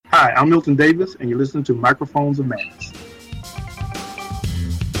Hi, I'm Milton Davis, and you're listening to Microphones of Madness.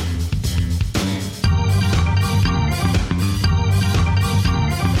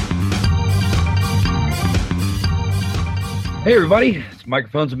 Hey, everybody. It's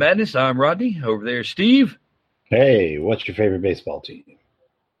Microphones of Madness. I'm Rodney. Over there, Steve. Hey, what's your favorite baseball team?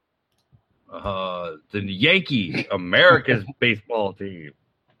 The Yankees, America's baseball team.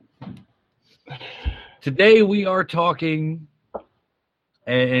 Today we are talking,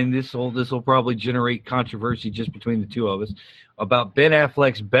 and this will probably generate controversy just between the two of us, about Ben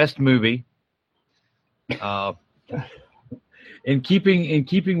Affleck's best movie. In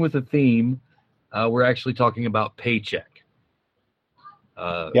keeping with the theme, we're actually talking about Paycheck.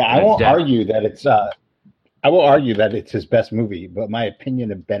 I won't argue that it's. I will argue that it's his best movie, but my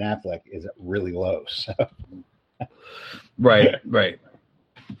opinion of Ben Affleck is really low. So. Right.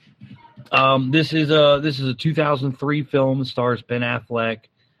 This is a 2003 film. It stars Ben Affleck,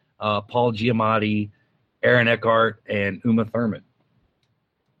 Paul Giamatti, Aaron Eckhart, and Uma Thurman.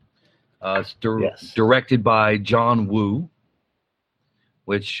 It's directed by John Woo,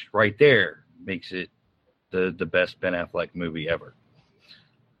 which right there makes it the best Ben Affleck movie ever.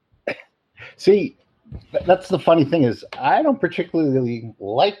 See, that's the funny thing is I don't particularly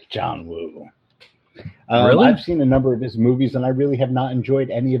like John Woo. Really? I've seen a number of his movies, and I really have not enjoyed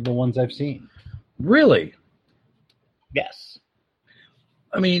any of the ones I've seen. Really? Yes.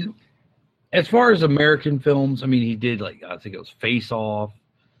 I mean, as far as American films, I mean, he did, like, I think it was Face Off,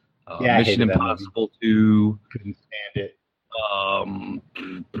 Mission Impossible 2. Couldn't stand it.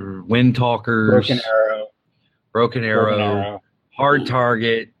 Wind Talkers. Broken Arrow. Hard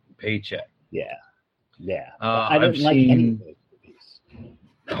Target. Paycheck. Yeah. I didn't like any of those movies.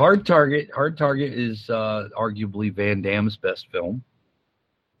 Hard Target is arguably Van Damme's best film.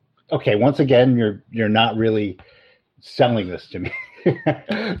 Okay, once again, you're not really selling this to me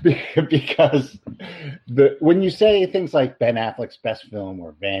because when you say things like Ben Affleck's best film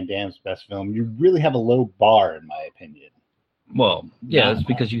or Van Damme's best film, you really have a low bar, in my opinion. Well, yeah, it's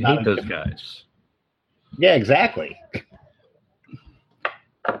because you hate those guys. Yeah, exactly.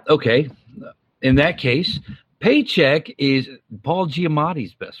 Okay, in that case, Paycheck is Paul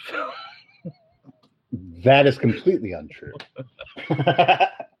Giamatti's best film. That is completely untrue.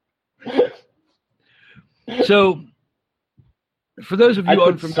 So, for those of you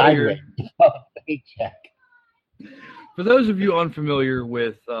unfamiliar, for those of you unfamiliar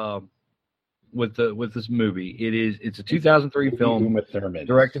with this movie, it's a 2003 film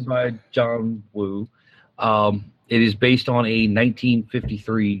directed by John Woo. It is based on a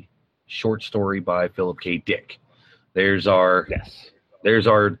 1953 short story by Philip K. Dick. There's our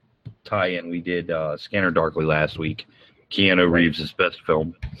tie-in. We did Scanner Darkly last week. Keanu Reeves' best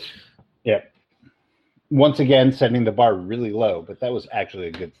film. Yeah. Once again, setting the bar really low, but that was actually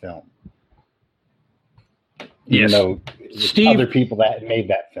a good film. Yes. Steve, other people that made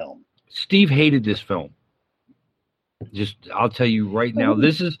that film. Steve hated this film. I'll tell you right now,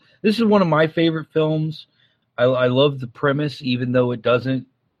 this is one of my favorite films. I love the premise, even though it doesn't,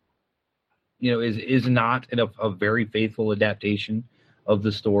 is not a very faithful adaptation of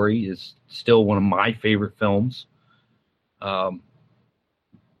the story. It's still one of my favorite films. But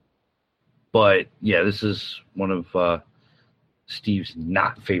yeah, this is one of Steve's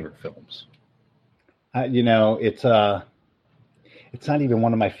not favorite films. It's not even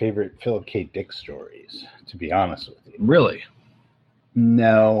one of my favorite Philip K. Dick stories, to be honest with you. Really?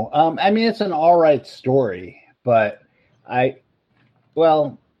 No. I mean, it's an all right story, but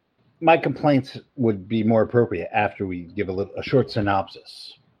my complaints would be more appropriate after we give a short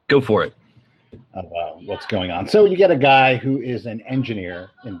synopsis. Go for it. Of what's going on. So you get a guy who is an engineer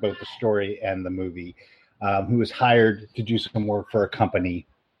in both the story and the movie, who is hired to do some work for a company.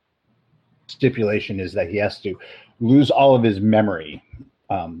 Stipulation is that he has to lose all of his memory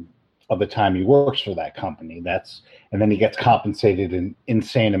of the time he works for that company. And then he gets compensated an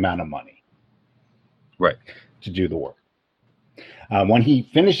insane amount of money, right, to do the work. When he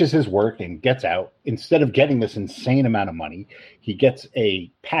finishes his work and gets out, instead of getting this insane amount of money, he gets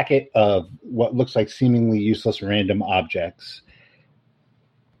a packet of what looks like seemingly useless random objects,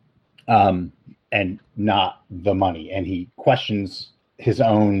 and not the money. And he questions his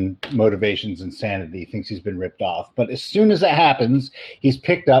own motivations and sanity, thinks he's been ripped off. But as soon as that happens, he's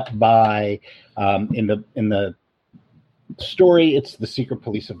picked up by, in the story, it's the secret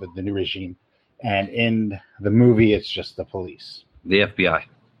police of the new regime. And in the movie, it's just the police. The FBI.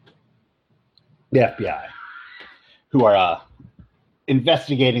 The FBI, who are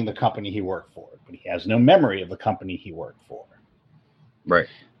investigating the company he worked for, but he has no memory of the company he worked for. Right.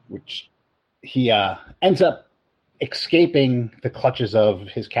 Which he ends up escaping the clutches of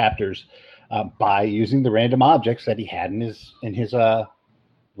his captors by using the random objects that he had in his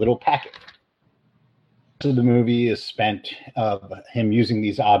little packet. So the movie is spent him using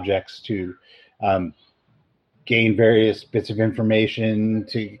these objects to gain various bits of information,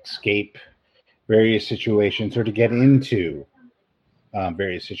 to escape various situations, or to get into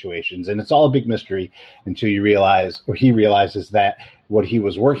various situations. And it's all a big mystery until you realize, or he realizes, that what he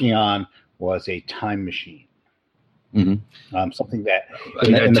was working on was a time machine. Mm-hmm. Something that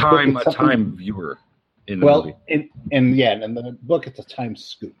a time viewer in the movie. In the book, it's a time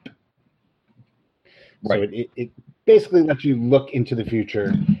scoop. Right. So it basically lets you look into the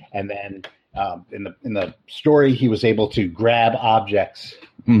future, and then in the story, he was able to grab objects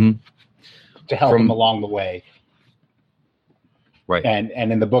mm-hmm. to help him along the way. Right. And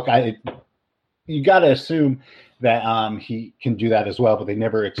in the book, you got to assume that he can do that as well, but they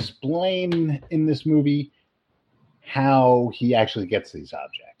never explain in this movie how he actually gets these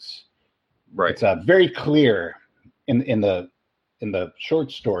objects. Right. It's very clear in the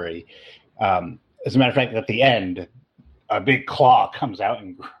short story. As a matter of fact, at the end, a big claw comes out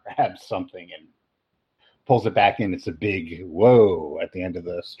and grabs something and pulls it back in. It's a big whoa at the end of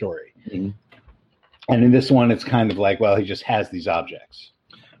the story. Mm-hmm. And in this one, it's kind of like, well, he just has these objects.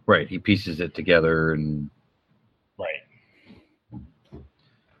 Right. He pieces it together and. Right.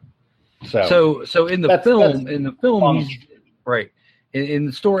 So in the film, he's right. In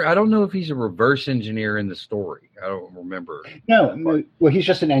the story, I don't know if he's a reverse engineer in the story. I don't remember. No. Well, he's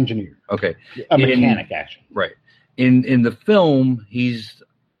just an engineer. Okay. A mechanic, actually. Right. In the film, he's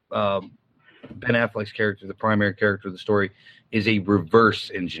Ben Affleck's character, the primary character of the story, is a reverse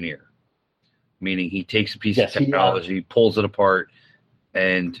engineer, meaning he takes a piece of technology, pulls it apart,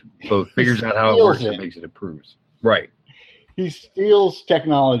 and both figures out how it works and makes it improves. Right. He steals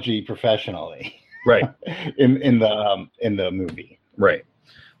technology professionally. Right. in the movie. Right.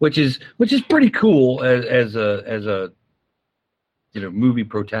 Which is pretty cool as a movie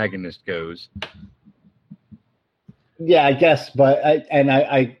protagonist goes. Yeah, I guess, but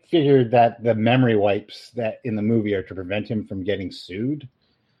I figured that the memory wipes that in the movie are to prevent him from getting sued.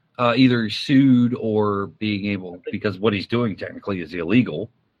 Either sued or being able, because what he's doing technically is illegal.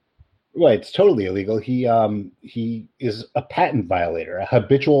 Well, it's totally illegal. He is a patent violator, a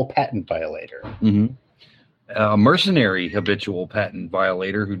habitual patent violator. Mm-hmm. A mercenary habitual patent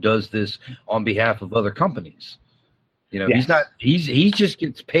violator who does this on behalf of other companies. Yes. He just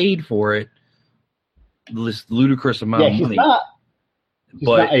gets paid for it. This ludicrous amount of money. He's not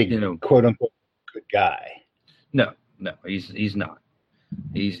a quote unquote good guy. No, he's not.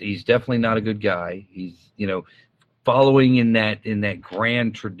 He's definitely not a good guy. He's following in that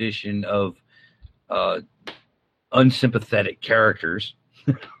grand tradition of unsympathetic characters.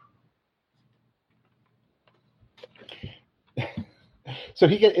 So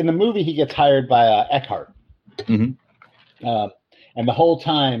in the movie he gets hired by Eckhart. Mm-hmm. And the whole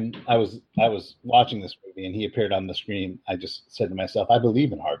time I was watching this movie and he appeared on the screen, I just said to myself, I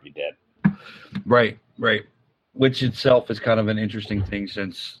believe in Harvey Dent. Right. Which itself is kind of an interesting thing,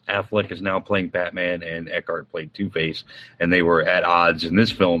 since Affleck is now playing Batman and Eckhart played Two-Face, and they were at odds in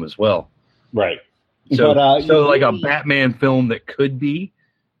this film as well. Right. So like a Batman film that could be.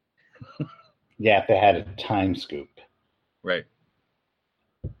 Yeah, if they had a time scoop. Right.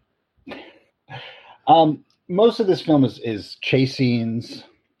 Most of this film is chase scenes,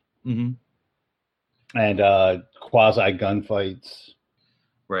 mm-hmm. and quasi gunfights.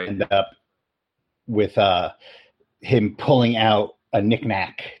 Right. End up with him pulling out a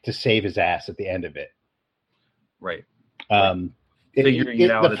knick-knack to save his ass at the end of it. Right. Figuring it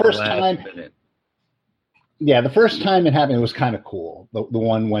out the first time. Minute. Yeah, the first time it happened, it was kind of cool. The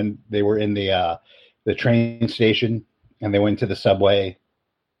one when they were in the train station and they went to the subway.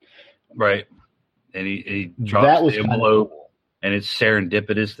 Right. And he drops the envelope, cool. And it's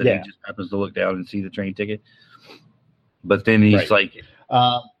serendipitous that he just happens to look down and see the train ticket. But then he's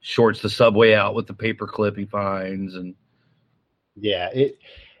shorts the subway out with the paper clip he finds, and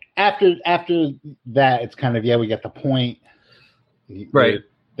after that, it's kind of we get the point. Right.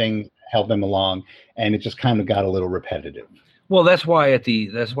 Thing held them along, and it just kind of got a little repetitive. Well, that's why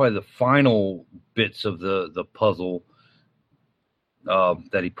the final bits of the puzzle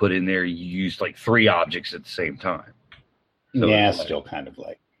that he put in there, you used like 3 objects at the same time. So still kind of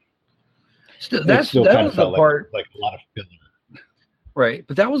like. That was the part, like a lot of filler. Right,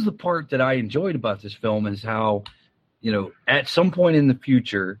 but that was the part that I enjoyed about this film, is how, at some point in the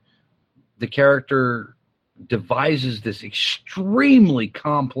future, the character devises this extremely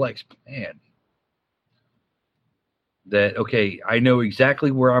complex plan. That, okay, I know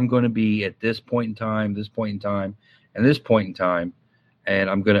exactly where I'm going to be at this point in time. and this point in time, and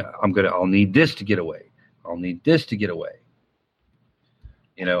I'll need this to get away. I'll need this to get away.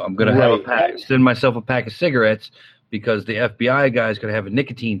 I'm going to send myself a pack of cigarettes because the FBI guy is going to have a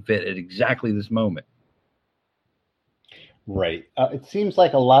nicotine fit at exactly this moment. Right. It seems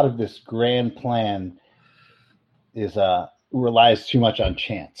like a lot of this grand plan relies too much on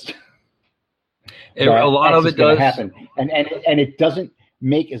chance. A lot of it does happen, and it doesn't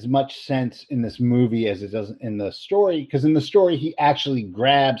make as much sense in this movie as it does in the story. Because in the story, he actually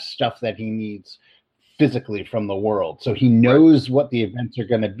grabs stuff that he needs physically from the world, so he knows what the events are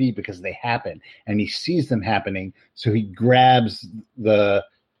going to be because they happen, and he sees them happening. So he grabs the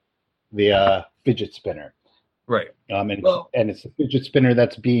fidget spinner, right? And it's the fidget spinner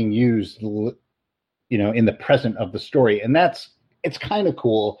that's being used, in the present of the story, and it's kind of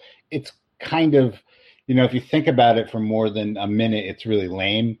cool. It's kind of, if you think about it for more than a minute, it's really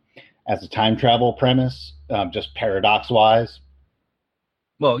lame as a time travel premise, just paradox wise.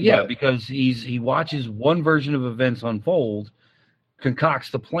 Well, yeah, because he watches one version of events unfold, concocts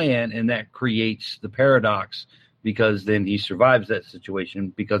the plan, and that creates the paradox because then he survives that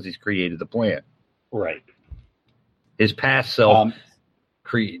situation because he's created the plan. Right. His past self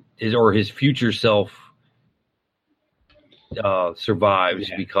his future self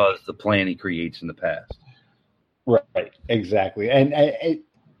survives because the plan he creates in the past. Right. Exactly. And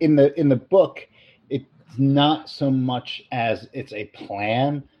in the book, not so much as it's a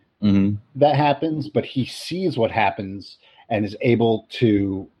plan that happens, but he sees what happens and is able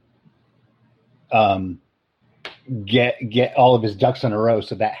to get all of his ducks in a row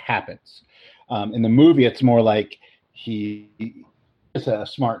so that happens. In the movie, it's more like he is a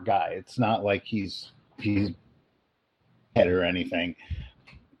smart guy. It's not like he's head or anything.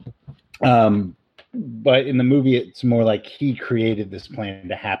 But in the movie, it's more like he created this plan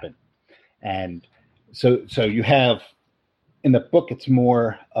to happen. And so you have, in the book, it's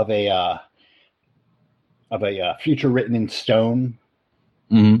more of a future written in stone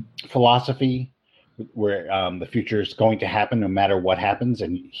philosophy, where the future is going to happen no matter what happens,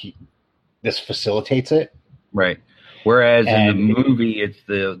 and this facilitates it. Right. Whereas in the movie, it's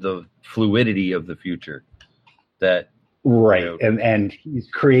the fluidity of the future that. Right. And he's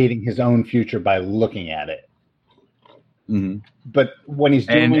creating his own future by looking at it. Mm-hmm. But when he's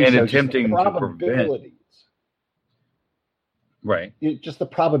doing and so, attempting to prevent, right? Just the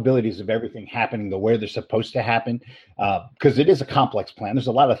probabilities of everything happening the way they're supposed to happen, because it is a complex plan. There's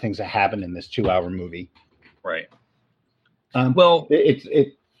a lot of things that happen in this 2-hour movie, right?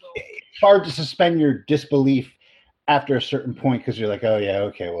 It's hard to suspend your disbelief after a certain point because you're like, oh yeah,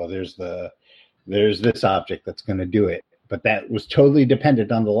 okay, well there's this object that's going to do it, but that was totally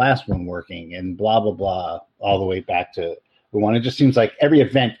dependent on the last one working, and blah blah blah, all the way back to the one. It just seems like every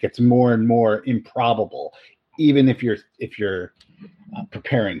event gets more and more improbable, even if you're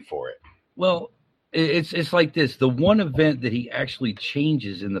preparing for it. Well, it's like this: the one event that he actually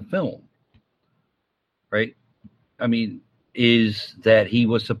changes in the film, right? I mean, is that he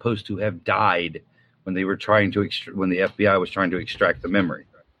was supposed to have died when they were trying to when the FBI was trying to extract the memory.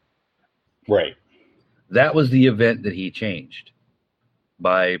 Right. That was the event that he changed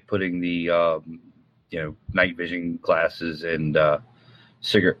by putting the night vision glasses and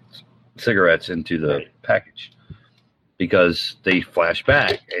cigarettes into the package, because they flash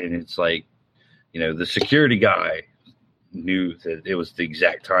back and it's like, the security guy knew that it was the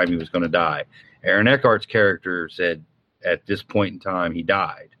exact time he was going to die. Aaron Eckhart's character said at this point in time he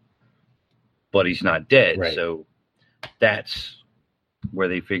died, but he's not dead. Right. So that's where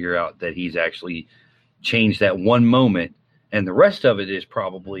they figure out that he's actually changed that one moment, and the rest of it is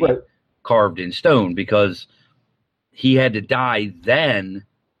probably carved in stone because he had to die then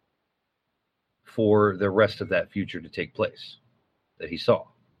for the rest of that future to take place that he saw.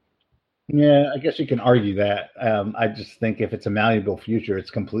 Yeah, I guess you can argue that. I just think if it's a malleable future,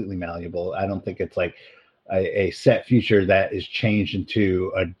 it's completely malleable. I don't think it's like a set future that is changed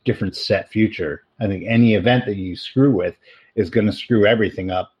into a different set future. I think any event that you screw with is going to screw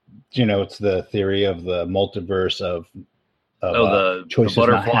everything up. It's the theory of the multiverse of the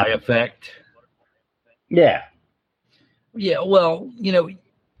butterfly effect. Yeah. Yeah. Well,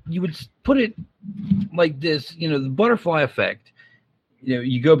 you would put it like this, the butterfly effect,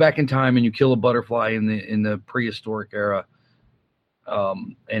 you go back in time and you kill a butterfly in the prehistoric era,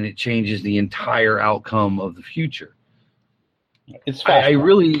 and it changes the entire outcome of the future. It's but I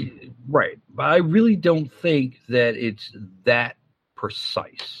really don't think that it's that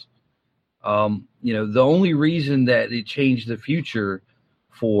precise. The only reason that it changed the future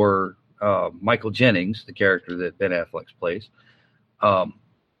for Michael Jennings, the character that Ben Affleck plays,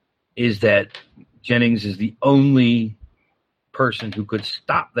 is that Jennings is the only person who could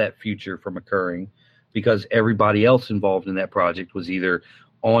stop that future from occurring, because everybody else involved in that project was either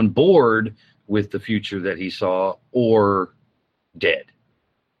on board with the future that he saw or dead.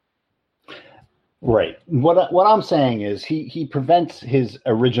 Right. What I'm saying is he prevents the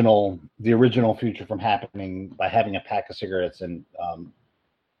original future from happening by having a pack of cigarettes and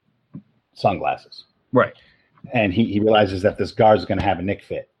sunglasses. Right. And he realizes that this guard's going to have a nick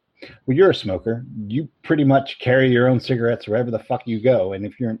fit. Well, you're a smoker. You pretty much carry your own cigarettes wherever the fuck you go. And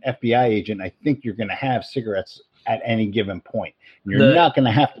if you're an FBI agent, I think you're going to have cigarettes at any given point. You're not going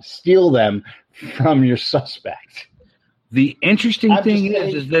to have to steal them from your suspect. The interesting thing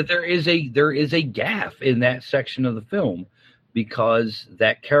is that there is a gaffe in that section of the film, because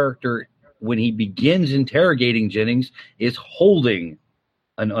that character, when he begins interrogating Jennings, is holding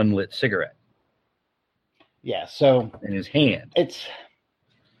an unlit cigarette. Yeah, so in his hand. It's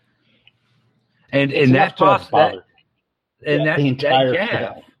that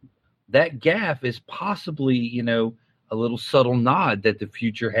gaffe is possibly, a little subtle nod that the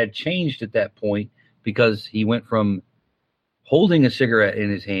future had changed at that point, because he went from holding a cigarette in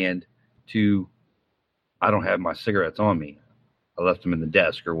his hand to, I don't have my cigarettes on me. I left them in the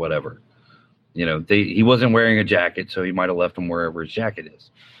desk or whatever. He wasn't wearing a jacket, so he might have left them wherever his jacket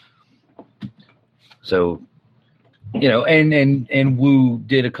is. So, and Wu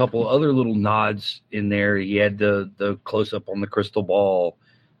did a couple other little nods in there. He had the close up on the crystal ball.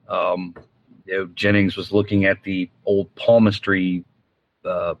 Jennings was looking at the old palmistry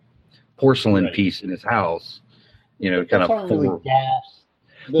porcelain piece in his house. Kind of really gaffes.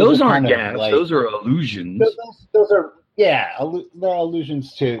 Those aren't gaffes. Those are illusions. Those are they're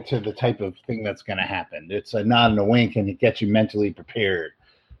allusions to the type of thing that's going to happen. It's a nod and a wink, and it gets you mentally prepared,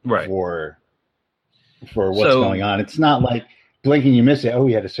 right, for what's going on. It's not like blink and you miss it. Oh,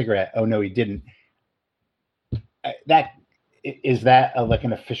 he had a cigarette. Oh no, he didn't. Is that like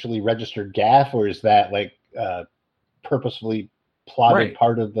an officially registered gaffe, or is that like purposefully plotted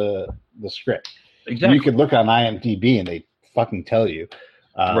part of the script? Exactly. You could look on IMDb and they fucking tell you.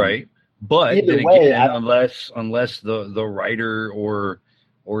 Right. But then again, unless the writer or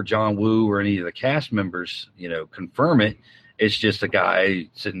John Woo or any of the cast members, confirm it, it's just a guy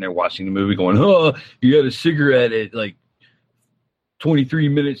sitting there watching the movie going, "Oh, you had a cigarette at like 23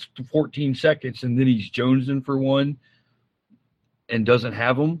 minutes to 14 seconds, and then he's jonesing for one and doesn't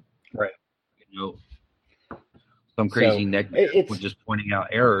have them." Right. Some crazy was just pointing out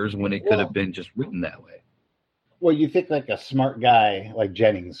errors when it could have been just written that way. Well, you think like a smart guy like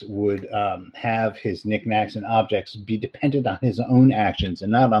Jennings would have his knickknacks and objects be dependent on his own actions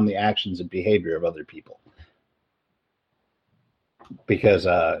and not on the actions and behavior of other people. Because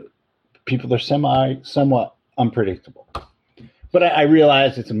people are somewhat unpredictable. But I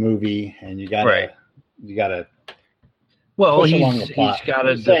realize it's a movie, and you gotta. Well, he's got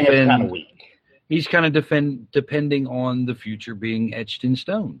to defend. Kind of weak. He's kind of depending on the future being etched in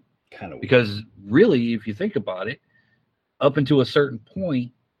stone. Kind of, because really, if you think about it, up until a certain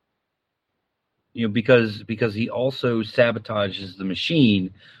point, because he also sabotages the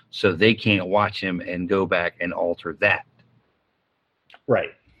machine, so they can't watch him and go back and alter that.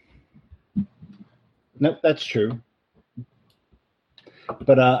 Right. Nope, that's true.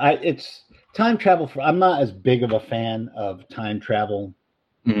 But it's time travel. I'm not as big of a fan of time travel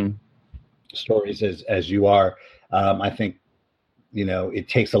stories as you are. I think it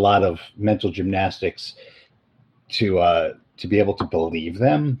takes a lot of mental gymnastics to be able to believe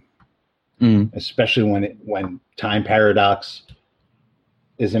them, especially when time paradox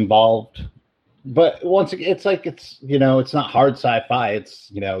is involved. But once again, it's not hard sci-fi. It's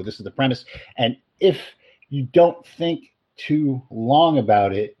this is the premise, and if you don't think too long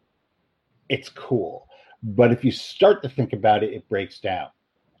about it, it's cool. But if you start to think about it, it breaks down.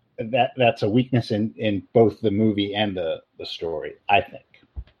 That's a weakness in both the movie and the story, I think.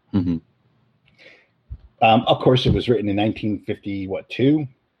 Mm-hmm. Of course, it was written in 1952.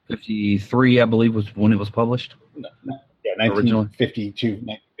 53, I believe, was when it was published. No, yeah, 1952,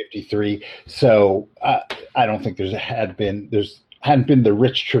 1953. So I don't think hadn't been the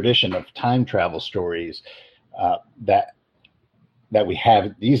rich tradition of time travel stories that we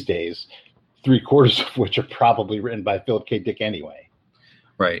have these days. 3/4 of which are probably written by Philip K. Dick anyway.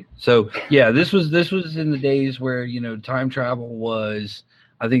 Right. So yeah, this was in the days where time travel was.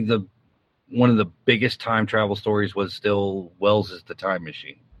 I think one of the biggest time travel stories was still Wells's The Time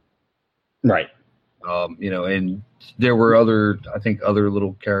Machine. Right. And there were other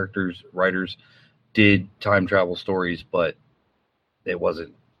little writers did time travel stories, but it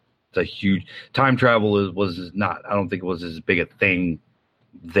wasn't a huge time travel was not. I don't think it was as big a thing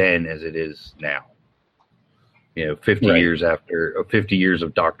then as it is now. 50 Right. years after 50 years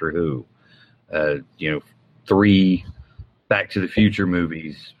of Doctor Who, 3 Back to the Future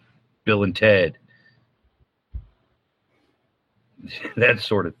movies, Bill and Ted, that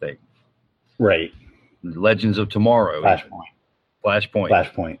sort of thing. Right. Legends of Tomorrow,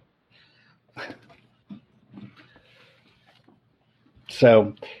 Flashpoint.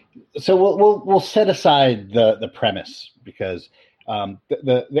 So we'll set aside the premise, because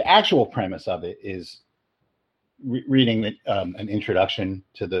the actual premise of it is reading an introduction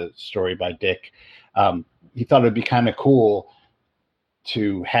to the story by Dick. He thought it'd be kind of cool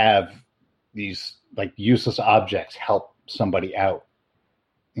to have these like useless objects help somebody out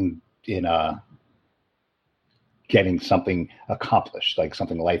in getting something accomplished, like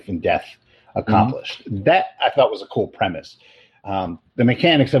something life and death accomplished. Mm-hmm. That I thought was a cool premise. The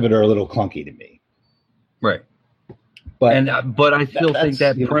mechanics of it are a little clunky to me. Right. But I still think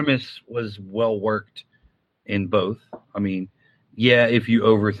that premise was well worked in both. I mean, yeah, if you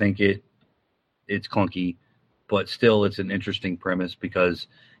overthink it, it's clunky, but still it's an interesting premise because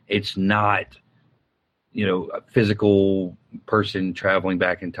it's not, a physical person traveling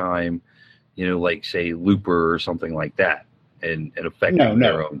back in time, like say Looper or something like that and affecting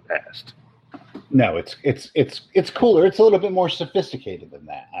their own past. No, it's cooler. It's a little bit more sophisticated than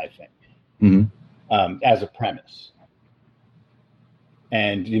that, I think, as a premise.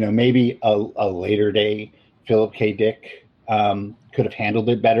 And, maybe a later day Philip K. Dick could have handled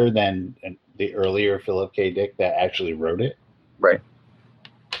it better than the earlier Philip K. Dick that actually wrote it. Right.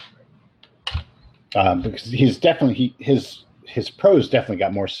 Because he's definitely, his prose definitely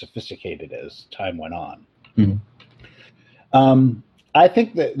got more sophisticated as time went on. Mm-hmm. I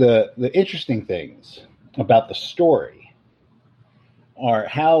think that the interesting things about the story are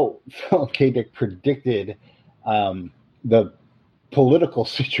how Philip K. Dick predicted the political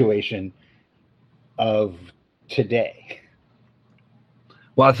situation of today.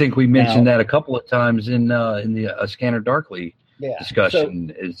 Well, I think we mentioned that a couple of times in the Scanner Darkly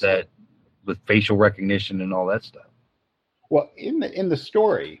discussion. So, is that with facial recognition and all that stuff? Well, in the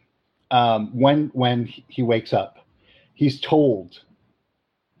story, when he wakes up, he's told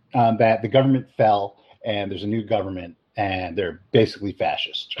that the government fell and there's a new government and they're basically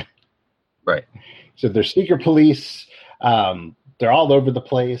fascist. Right. So they're secret police. They're all over the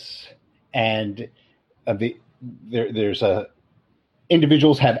place, and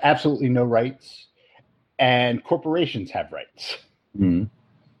individuals have absolutely no rights, and corporations have rights. Mm-hmm.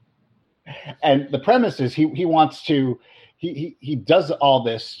 And the premise is he wants to. He does all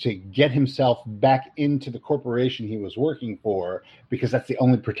this to get himself back into the corporation he was working for because that's the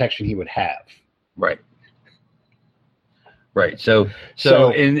only protection he would have. Right. Right. So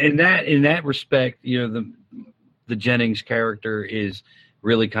in that respect, the Jennings character is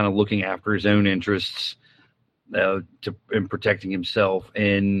really kind of looking after his own interests in protecting himself.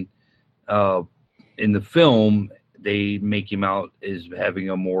 And in the film, they make him out as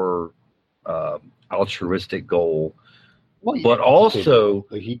having a more altruistic goal. Well, yeah, but also,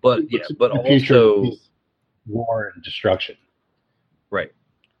 war and destruction, right?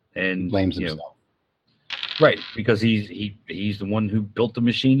 And blames himself, right? Because he's the one who built the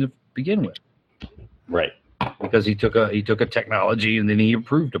machine to begin with, right? Because he took a technology and then he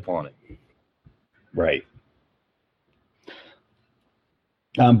improved upon it, right?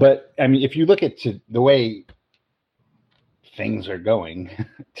 But I mean, if you look at the way things are going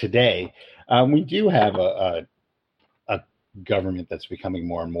today, we do have a government that's becoming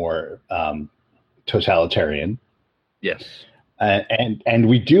more and more totalitarian. Yes. And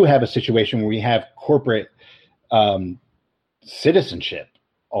we do have a situation where we have corporate citizenship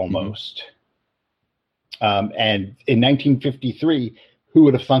almost. Mm-hmm. And in 1953, who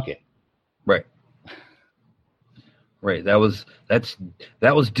would have thunk it? Right. Right. That was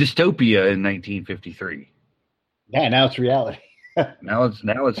dystopia in 1953. Yeah, now it's reality. now it's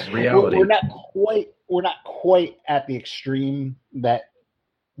reality. We're not quite at the extreme that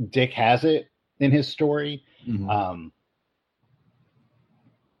Dick has it in his story. Mm-hmm.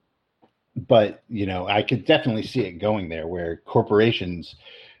 But, I could definitely see it going there where corporations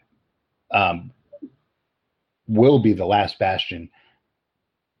will be the last bastion,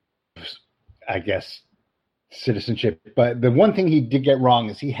 I guess, citizenship. But the one thing he did get wrong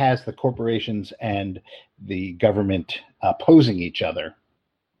is he has the corporations and the government opposing each other.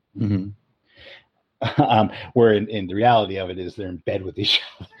 Mm-hmm. Where in the reality of it is they're in bed with each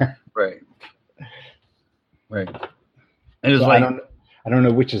other. Right. And it's so I don't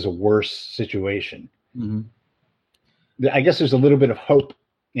know which is a worse situation. Mm-hmm. I guess there's a little bit of hope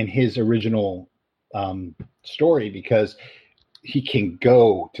in his original story because he can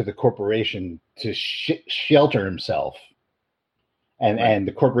go to the corporation to shelter himself, and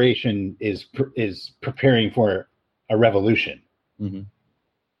the corporation is preparing for a revolution. Mm-hmm.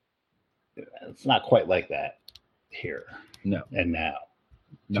 It's not quite like that here. No. And now,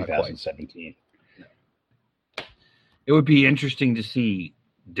 Not 2017. No. It would be interesting to see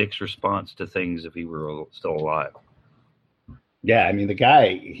Dick's response to things if he were still alive. Yeah, I mean, the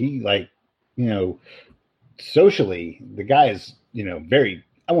guy, he socially, the guy is, very,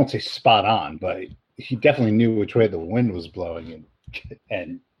 I won't say spot on, but he definitely knew which way the wind was blowing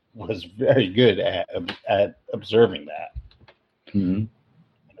and was very good at observing that. Mm-hmm. And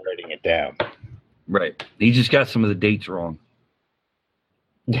writing it down. Right. He just got some of the dates wrong.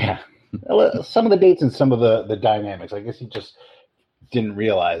 Yeah. Well, some of the dates and some of the dynamics. I guess he just didn't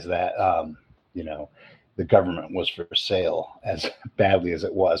realize that, the government was for sale as badly as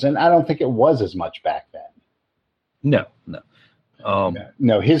it was. And I don't think it was as much back then. No.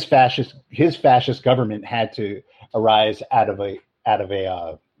 No, his fascist government had to arise out of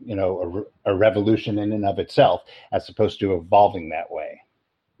a revolution in and of itself, as opposed to evolving that way.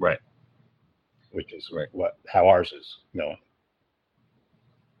 Right. Which is how ours is going.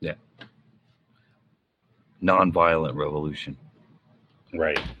 Yeah. Non-violent revolution.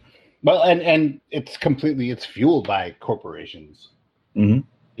 Right. Well, and it's fueled by corporations. Mm-hmm.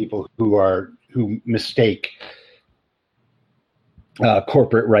 People who mistake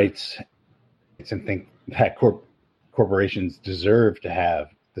corporate rights and think that corporations deserve to have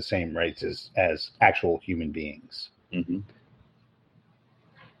the same rights as actual human beings. Mm-hmm.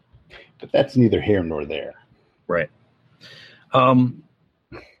 But that's neither here nor there. Right.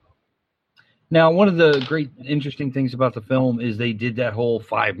 Now, one of the great interesting things about the film is they did that whole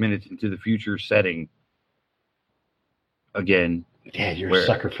 5 minutes into the future setting again. Yeah, you're a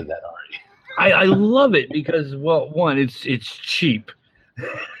sucker for that, Ari. I love it because, well, one, it's cheap.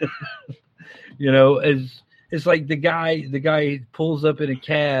 It's like the guy pulls up in a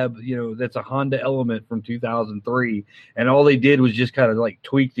cab, that's a Honda Element from 2003, and all they did was just kind of like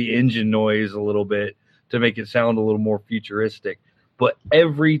tweak the engine noise a little bit to make it sound a little more futuristic. But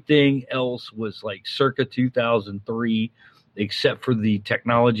everything else was like circa 2003, except for the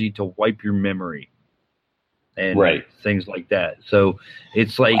technology to wipe your memory and things like that. So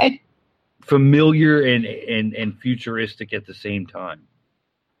it's like familiar and futuristic at the same time.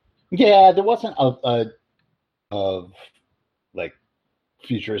 Yeah, there wasn't of like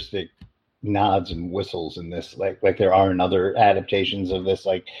futuristic nods and whistles in this, like there are in other adaptations of this,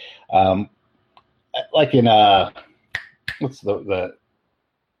 like in what's the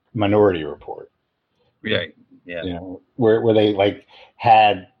Minority Report? Yeah. Where they like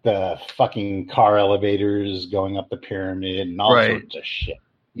had the fucking car elevators going up the pyramid and all sorts of shit.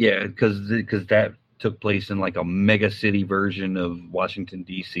 Yeah, because that took place in like a mega city version of Washington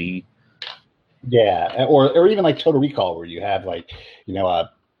D.C. Yeah, or even like Total Recall, where you have like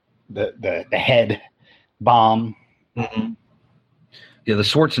the head bomb. Mm-hmm. Yeah, the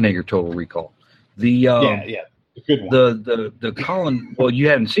Schwarzenegger Total Recall. The the good one. The Colin. Well, you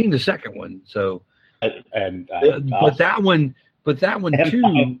haven't seen the second one, so but that one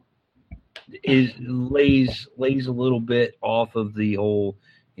too lays a little bit off of the whole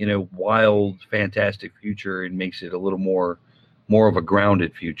wild fantastic future and makes it a little more of a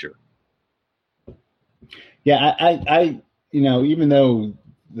grounded future. Yeah, I even though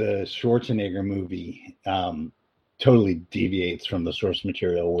the Schwarzenegger movie totally deviates from the source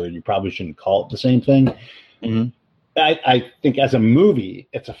material, where you probably shouldn't call it the same thing. Mm-hmm. I think as a movie,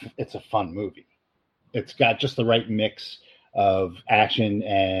 it's a fun movie. It's got just the right mix of action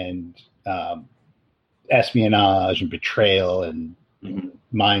and espionage and betrayal and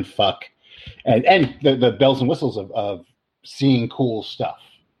mind fuck and the bells and whistles of seeing cool stuff.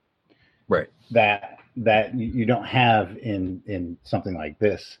 Right. That you don't have in something like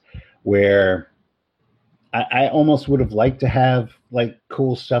this, where I almost would have liked to have like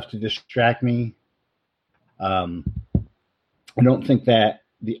cool stuff to distract me. I don't think that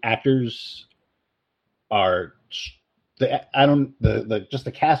the actors are just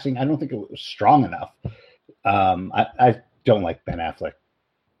the casting. I don't think it was strong enough. I don't like Ben Affleck.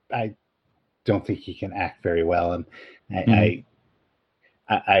 I don't think he can act very well, and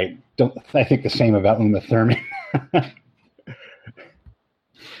I think the same about Uma Thurman.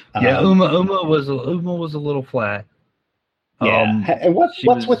 Yeah, Uma was a little flat. Yeah, and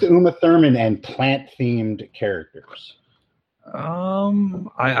what's with Uma Thurman and plant themed characters?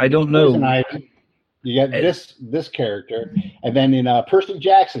 I don't know. Poison Ivy. You got this character, and then in Percy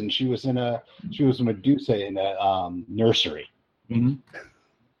Jackson, she was Medusa in a nursery. Mm-hmm.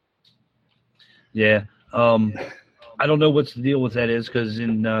 Yeah. I don't know what's the deal with that is, because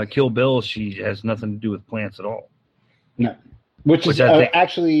in Kill Bill, she has nothing to do with plants at all. No, which is I think,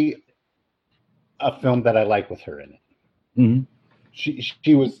 actually a film that I like with her in it. mm-hmm.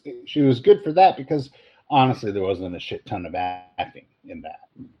 She was good for that, because honestly, there wasn't a shit ton of acting in that.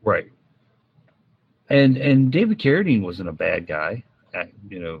 Right. And David Carradine wasn't a bad guy.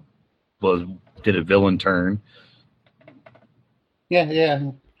 Did a villain turn.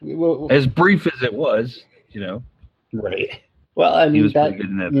 Yeah. Well, as brief as it was, Right. Well, I mean, pretty good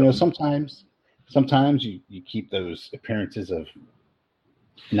in that film. sometimes you keep those appearances of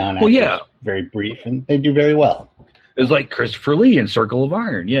non-actors very brief, and they do very well. It was like Christopher Lee in Circle of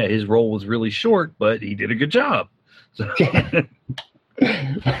Iron. Yeah, his role was really short, but he did a good job. So.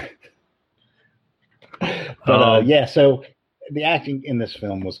 But so the acting in this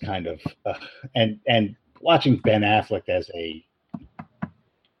film was kind of, and watching Ben Affleck as a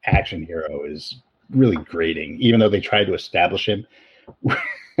action hero is really grating, even though they tried to establish him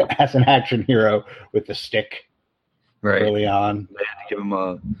as an action hero with the stick early on. They had to give him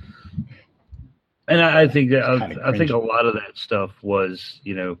a. And I think that I think a lot of that stuff was,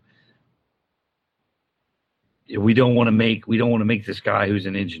 we don't want to make this guy who's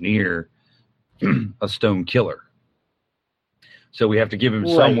an engineer a stone killer. So we have to give him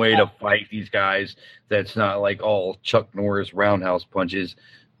some way to fight these guys that's not like all Chuck Norris roundhouse punches,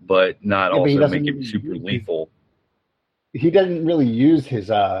 but not also make him super lethal. He doesn't really use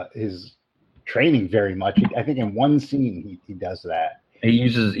his training very much. I think in one scene he does that. He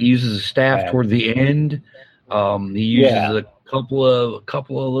uses a staff toward the end. He uses a couple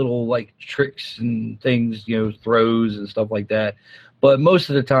of little like tricks and things, throws and stuff like that. But most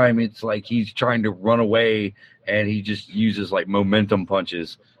of the time, it's like he's trying to run away, and he just uses like momentum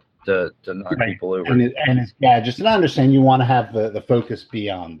punches to knock people over. And just to understand, you want to have the focus be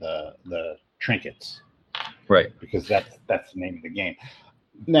on the trinkets, right? Because that's the name of the game.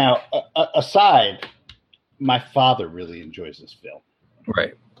 Now, aside, my father really enjoys this film.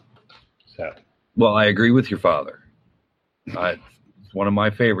 Right. So, well, I agree with your father. It's one of my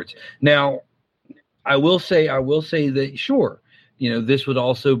favorites. Now, I will say that sure, this would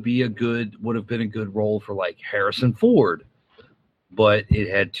also would have been a good role for like Harrison Ford, but it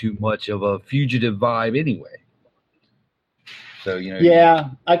had too much of a fugitive vibe anyway. So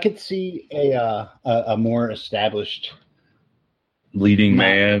I could see a more established leading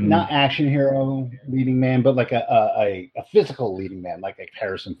man, not action hero leading man, but like a physical leading man, like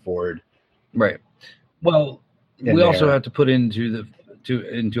Harrison Ford. Right. Well, we also have to put into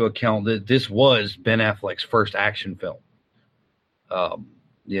account that this was Ben Affleck's first action film.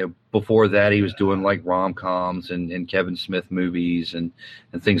 Before that he was doing like rom-coms and Kevin Smith movies and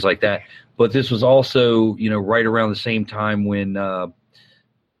things like that. But this was also, right around the same time when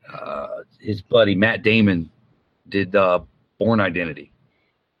his buddy Matt Damon did Bourne Identity.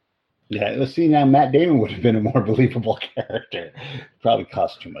 Yeah, let's see, now Matt Damon would have been a more believable character. Probably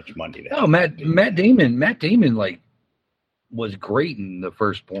cost too much money. No, Matt Damon like was great in the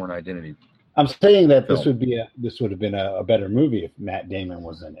first Bourne Identity. I'm saying that this would have been a better movie if Matt Damon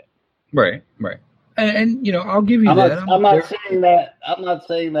was in it. Right. And I'll give you I'm not saying that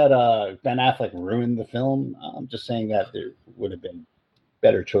Ben Affleck ruined the film. I'm just saying that there would have been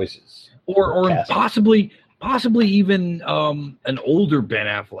better choices. Or possibly even an older Ben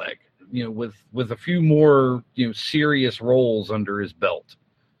Affleck, with a few more serious roles under his belt.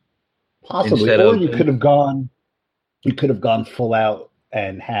 Possibly, or you could have gone full out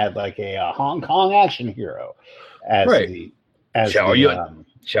and had like a Hong Kong action hero as Chow Yun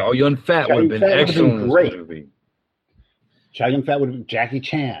Fat would have been excellent in this movie. Chow Yun Fat would have been Jackie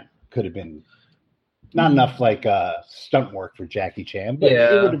Chan. Could have been not enough like stunt work for Jackie Chan, but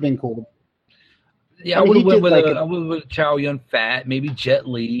it would have been cool. Yeah, I would have went with Chow Yun Fat, maybe Jet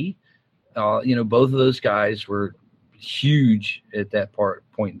Li. Both of those guys were huge at that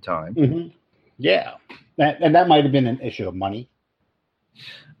point in time. Mm-hmm. Yeah, that might have been an issue of money.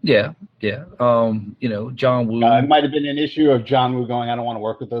 Yeah. John Woo. It might have been an issue of John Woo going, I don't want to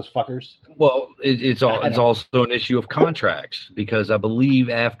work with those fuckers. Well, it's also an issue of contracts, because I believe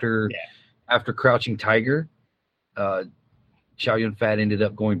after Crouching Tiger, Chow Yun Fat ended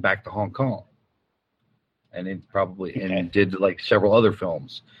up going back to Hong Kong, and and did like several other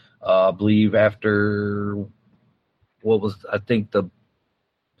films. I believe after I think the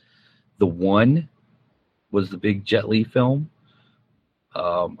One was the big Jet Li film.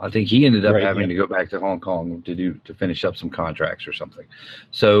 I think he ended up having to go back to Hong Kong to finish up some contracts or something.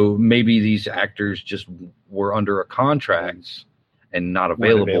 So maybe these actors just were under a contract and not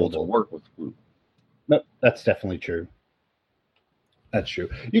available to work with Woo. No, that's definitely true. That's true.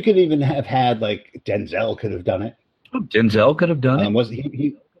 You could even have had like Denzel could have done it. Denzel could have done it. Was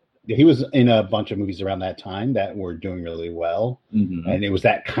he was in a bunch of movies around that time that were doing really well, and it was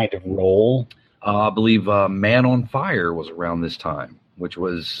that kind of role. I believe Man on Fire was around this time, which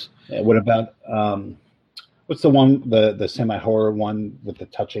was. What about what's the one, the semi-horror one with the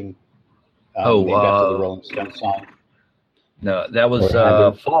touching? Named after the Rolling Stones song. No, that was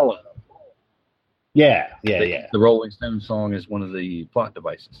Fallen. Yeah. The Rolling Stones song is one of the plot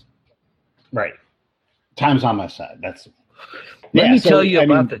devices. Right. Time's on my side. That's. Let me tell you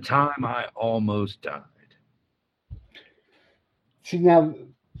about the time I almost died. See, now,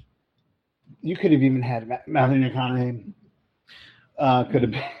 you could have even had Matthew McConaughey. Could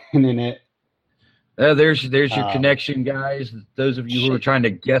have been in it. There's your connection, guys. Those of you who were trying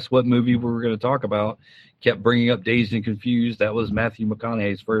to guess what movie we were going to talk about kept bringing up Dazed and Confused. That was Matthew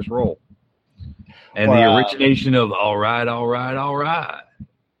McConaughey's first role. And the origination of All Right, All Right, All Right.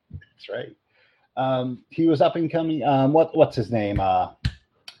 That's right. He was up and coming. What's his name?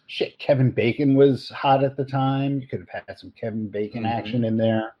 Kevin Bacon was hot at the time. You could have had some Kevin Bacon action in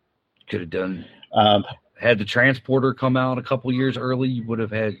there. Could have done. Had the Transporter come out a couple years early, you could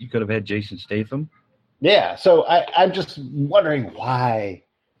have had Jason Statham. Yeah. So I'm just wondering why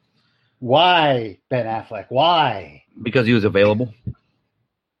Ben Affleck? Why? Because he was available.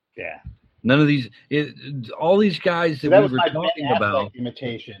 Yeah. None of these, all these guys that we were talking about.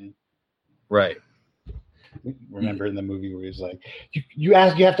 Imitation. Right. Remember in the movie where he's like, you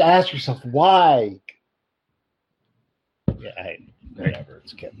have to ask yourself why. Yeah, whatever.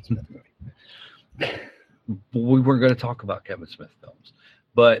 It's a Kevin Smith movie. We weren't going to talk about Kevin Smith films,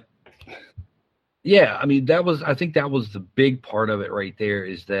 but yeah, I mean, I think that was the big part of it right there,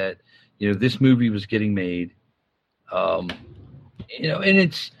 is that, this movie was getting made, and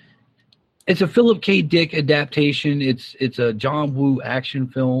it's a Philip K. Dick adaptation. It's a John Woo action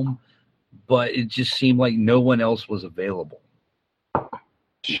film, but it just seemed like no one else was available at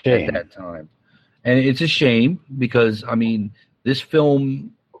that time. And it's a shame because, I mean, this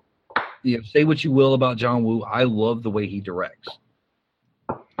film, say what you will about John Woo, I love the way he directs.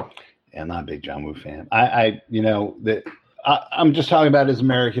 Yeah, I'm not a big John Woo fan. I'm just talking about his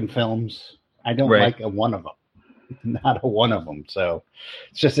American films. I don't like one of them. Not a one of them. So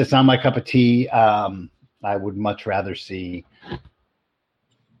it's not my cup of tea. I would much rather see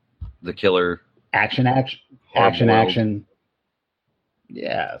The Killer. Action.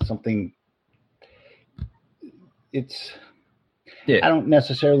 Yeah, something. I don't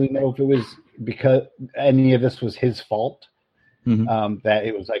necessarily know if it was because any of this was his fault. That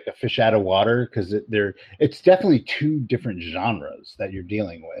it was like a fish out of water, because it's definitely two different genres that you're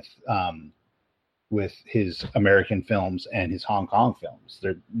dealing with his American films and his Hong Kong films.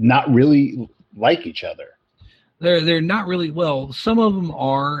 They're not really like each other. They're not really, well, some of them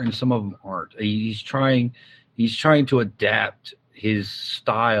are and some of them aren't. He's trying to adapt his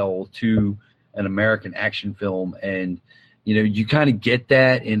style to an American action film, and you kind of get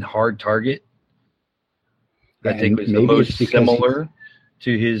that in Hard Target. I think was the most similar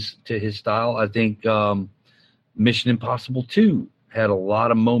to his style. I think Mission Impossible 2 had a lot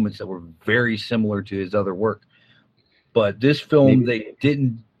of moments that were very similar to his other work. But this film, they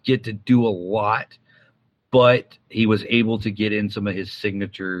didn't get to do a lot, but he was able to get in some of his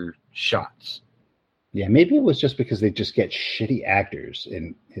signature shots. Yeah, maybe it was just because they just get shitty actors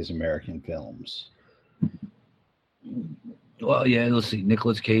in his American films. Well, yeah, let's see.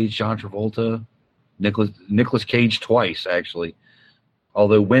 Nicolas Cage, John Travolta. Nicolas Cage twice, actually.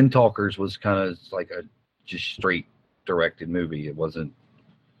 Although Wind Talkers was kind of like a just straight directed movie. It wasn't,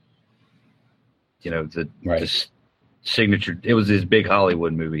 the signature. It was his big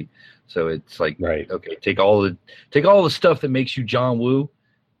Hollywood movie. So it's like, okay, take all the stuff that makes you John Woo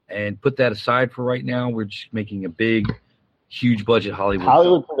and put that aside for right now. We're just making a big, huge budget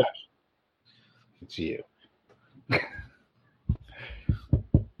Hollywood production. It's you.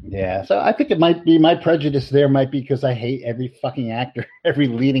 Yeah, so I think it might be my prejudice there might be because I hate every fucking actor, every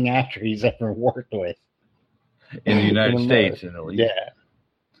leading actor he's ever worked with. In the United States, at least.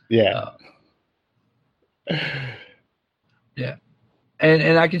 Yeah. Yeah.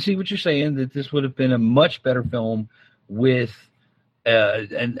 And I can see what you're saying, that this would have been a much better film with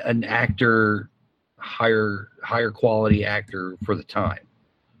an actor, higher quality actor for the time.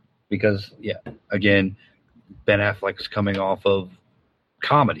 Because, again, Ben Affleck's coming off of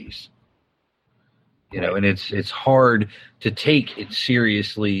comedies, and it's hard to take it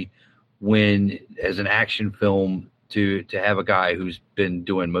seriously when, as an action film, to have a guy who's been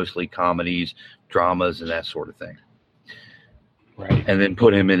doing mostly comedies, dramas, and that sort of thing, right? And then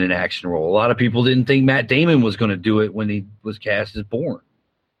put him in an action role. A lot of people didn't think Matt Damon was going to do it when he was cast as Bourne.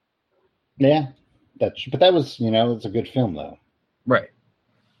 Yeah, but that was, it's a good film though. Right.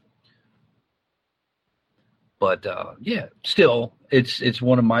 But yeah, still, it's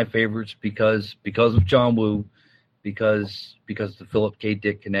one of my favorites because of John Woo, because the Philip K.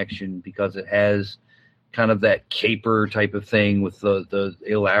 Dick connection, because it has kind of that caper type of thing with the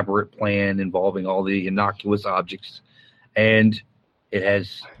elaborate plan involving all the innocuous objects, and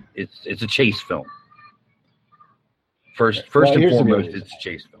it's a chase film. First and foremost, it's a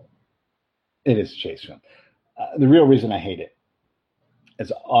chase film. It is a chase film. The real reason I hate it is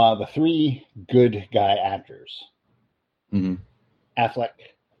the three good guy actors, mm-hmm. Affleck,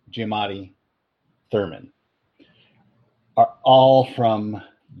 Giamatti, Thurman, are all from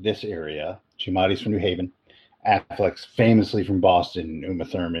this area. Giamatti's from New Haven. Affleck's famously from Boston. Uma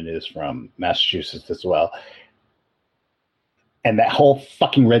Thurman is from Massachusetts as well. And that whole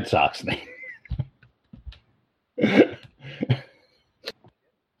fucking Red Sox thing.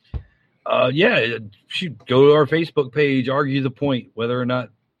 Yeah, should go to our Facebook page, argue the point whether or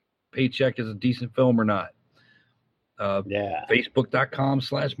not Paycheck is a decent film or not. Yeah.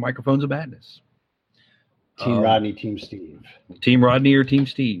 Facebook.com/Microphones of Madness. Team Rodney, Team Steve. Team Rodney or Team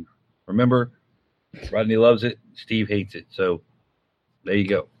Steve. Remember, Rodney loves it, Steve hates it. So there you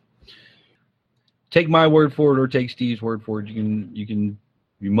go. Take my word for it or take Steve's word for it. You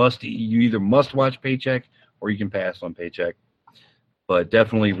either must watch Paycheck or you can pass on Paycheck. But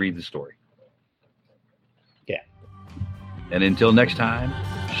definitely read the story. Yeah. And until next time,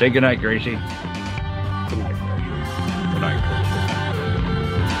 say goodnight, Gracie.